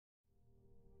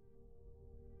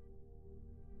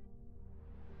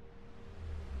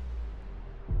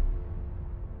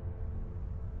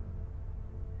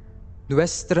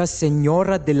Nuestra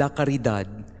Señora de la Caridad,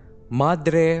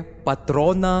 Madre,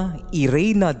 Patrona y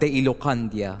Reina de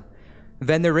Ilocandia,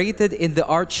 venerated in the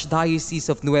Archdiocese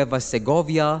of Nueva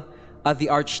Segovia at the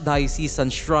Archdiocesan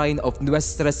Shrine of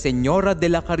Nuestra Señora de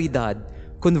la Caridad,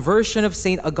 Conversion of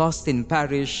St. Agustin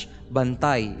Parish,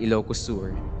 Bantay, Ilocos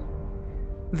Sur.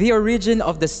 The origin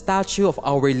of the statue of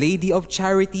Our Lady of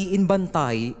Charity in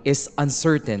Bantay is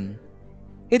uncertain.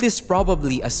 It is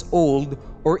probably as old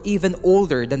or even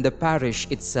older than the parish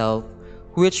itself,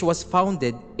 which was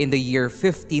founded in the year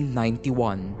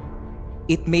 1591.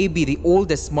 It may be the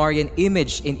oldest Marian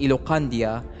image in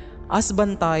Ilocandia, as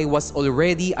Bantay was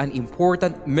already an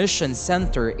important mission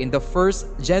center in the first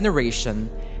generation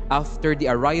after the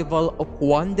arrival of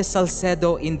Juan de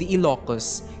Salcedo in the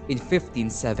Ilocos in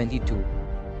 1572.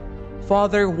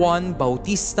 Father Juan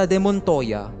Bautista de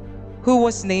Montoya, who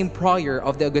was named prior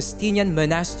of the Augustinian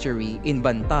monastery in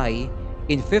Bantay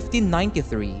in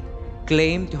 1593,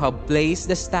 claimed to have placed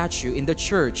the statue in the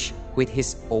church with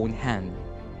his own hand.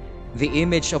 The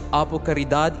image of Apo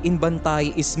Caridad in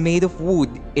Bantay is made of wood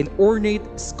in ornate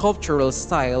sculptural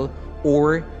style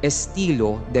or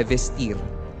estilo de vestir.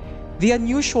 The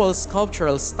unusual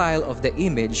sculptural style of the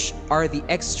image are the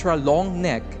extra long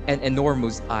neck and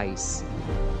enormous eyes.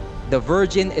 The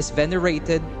Virgin is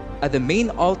venerated at the main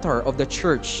altar of the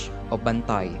Church of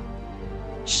Bantay.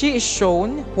 She is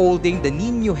shown holding the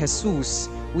Niño Jesus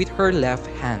with her left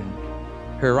hand.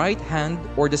 Her right hand,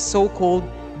 or the so-called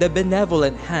the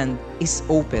benevolent hand, is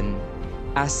open,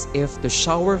 as if to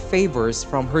shower favors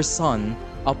from her Son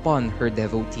upon her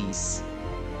devotees.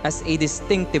 As a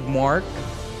distinctive mark,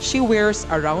 she wears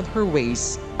around her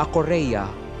waist a correa,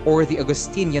 or the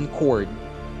Augustinian cord,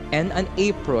 and an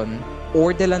apron,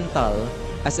 or delantal,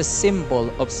 as a symbol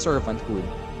of servanthood.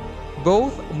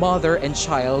 Both mother and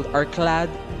child are clad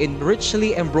in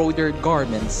richly embroidered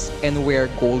garments and wear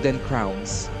golden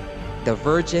crowns. The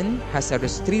Virgin has a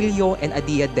rostrillo and a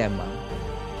diadema.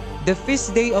 The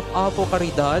feast day of Apo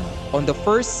Caridad on the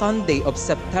first Sunday of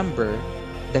September,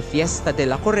 the Fiesta de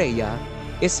la Correa,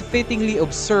 is fittingly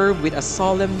observed with a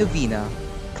solemn novena,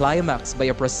 climaxed by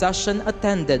a procession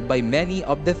attended by many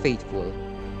of the faithful.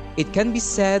 It can be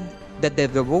said that the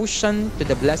devotion to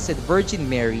the Blessed Virgin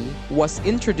Mary was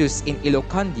introduced in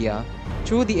Ilocandia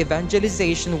through the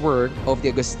evangelization work of the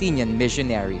Augustinian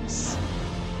missionaries.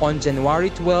 On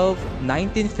January 12,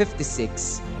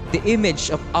 1956, the image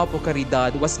of Apo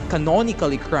Caridad was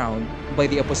canonically crowned by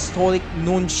the Apostolic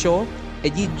Nuncio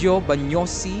Egidio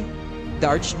Banyosi. The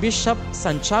Archbishop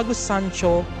Santiago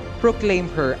Sancho proclaimed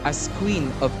her as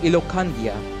Queen of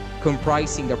Ilocandia,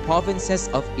 comprising the provinces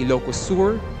of Ilocos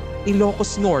Sur,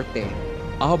 Ilocos Norte,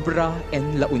 Abra,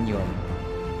 and La Union.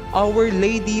 Our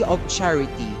Lady of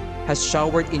Charity has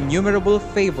showered innumerable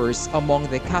favors among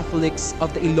the Catholics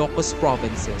of the Ilocos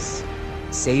provinces,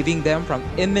 saving them from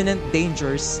imminent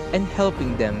dangers and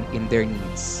helping them in their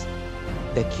needs.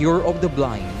 The cure of the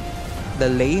blind, the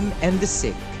lame, and the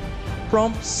sick,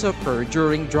 prompt succor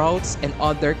during droughts and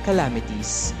other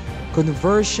calamities,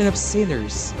 conversion of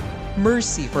sinners,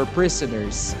 mercy for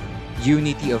prisoners,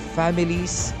 unity of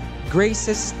families,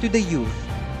 graces to the youth,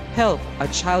 help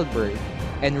at childbirth,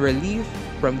 and relief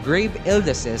from grave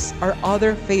illnesses are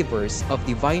other favors of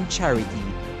divine charity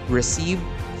received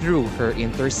through her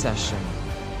intercession.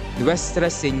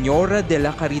 Nuestra Señora de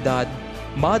la Caridad,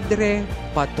 Madre,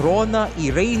 Patrona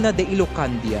y Reina de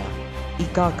Ilocandia,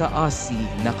 ikakaasi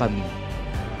na kami.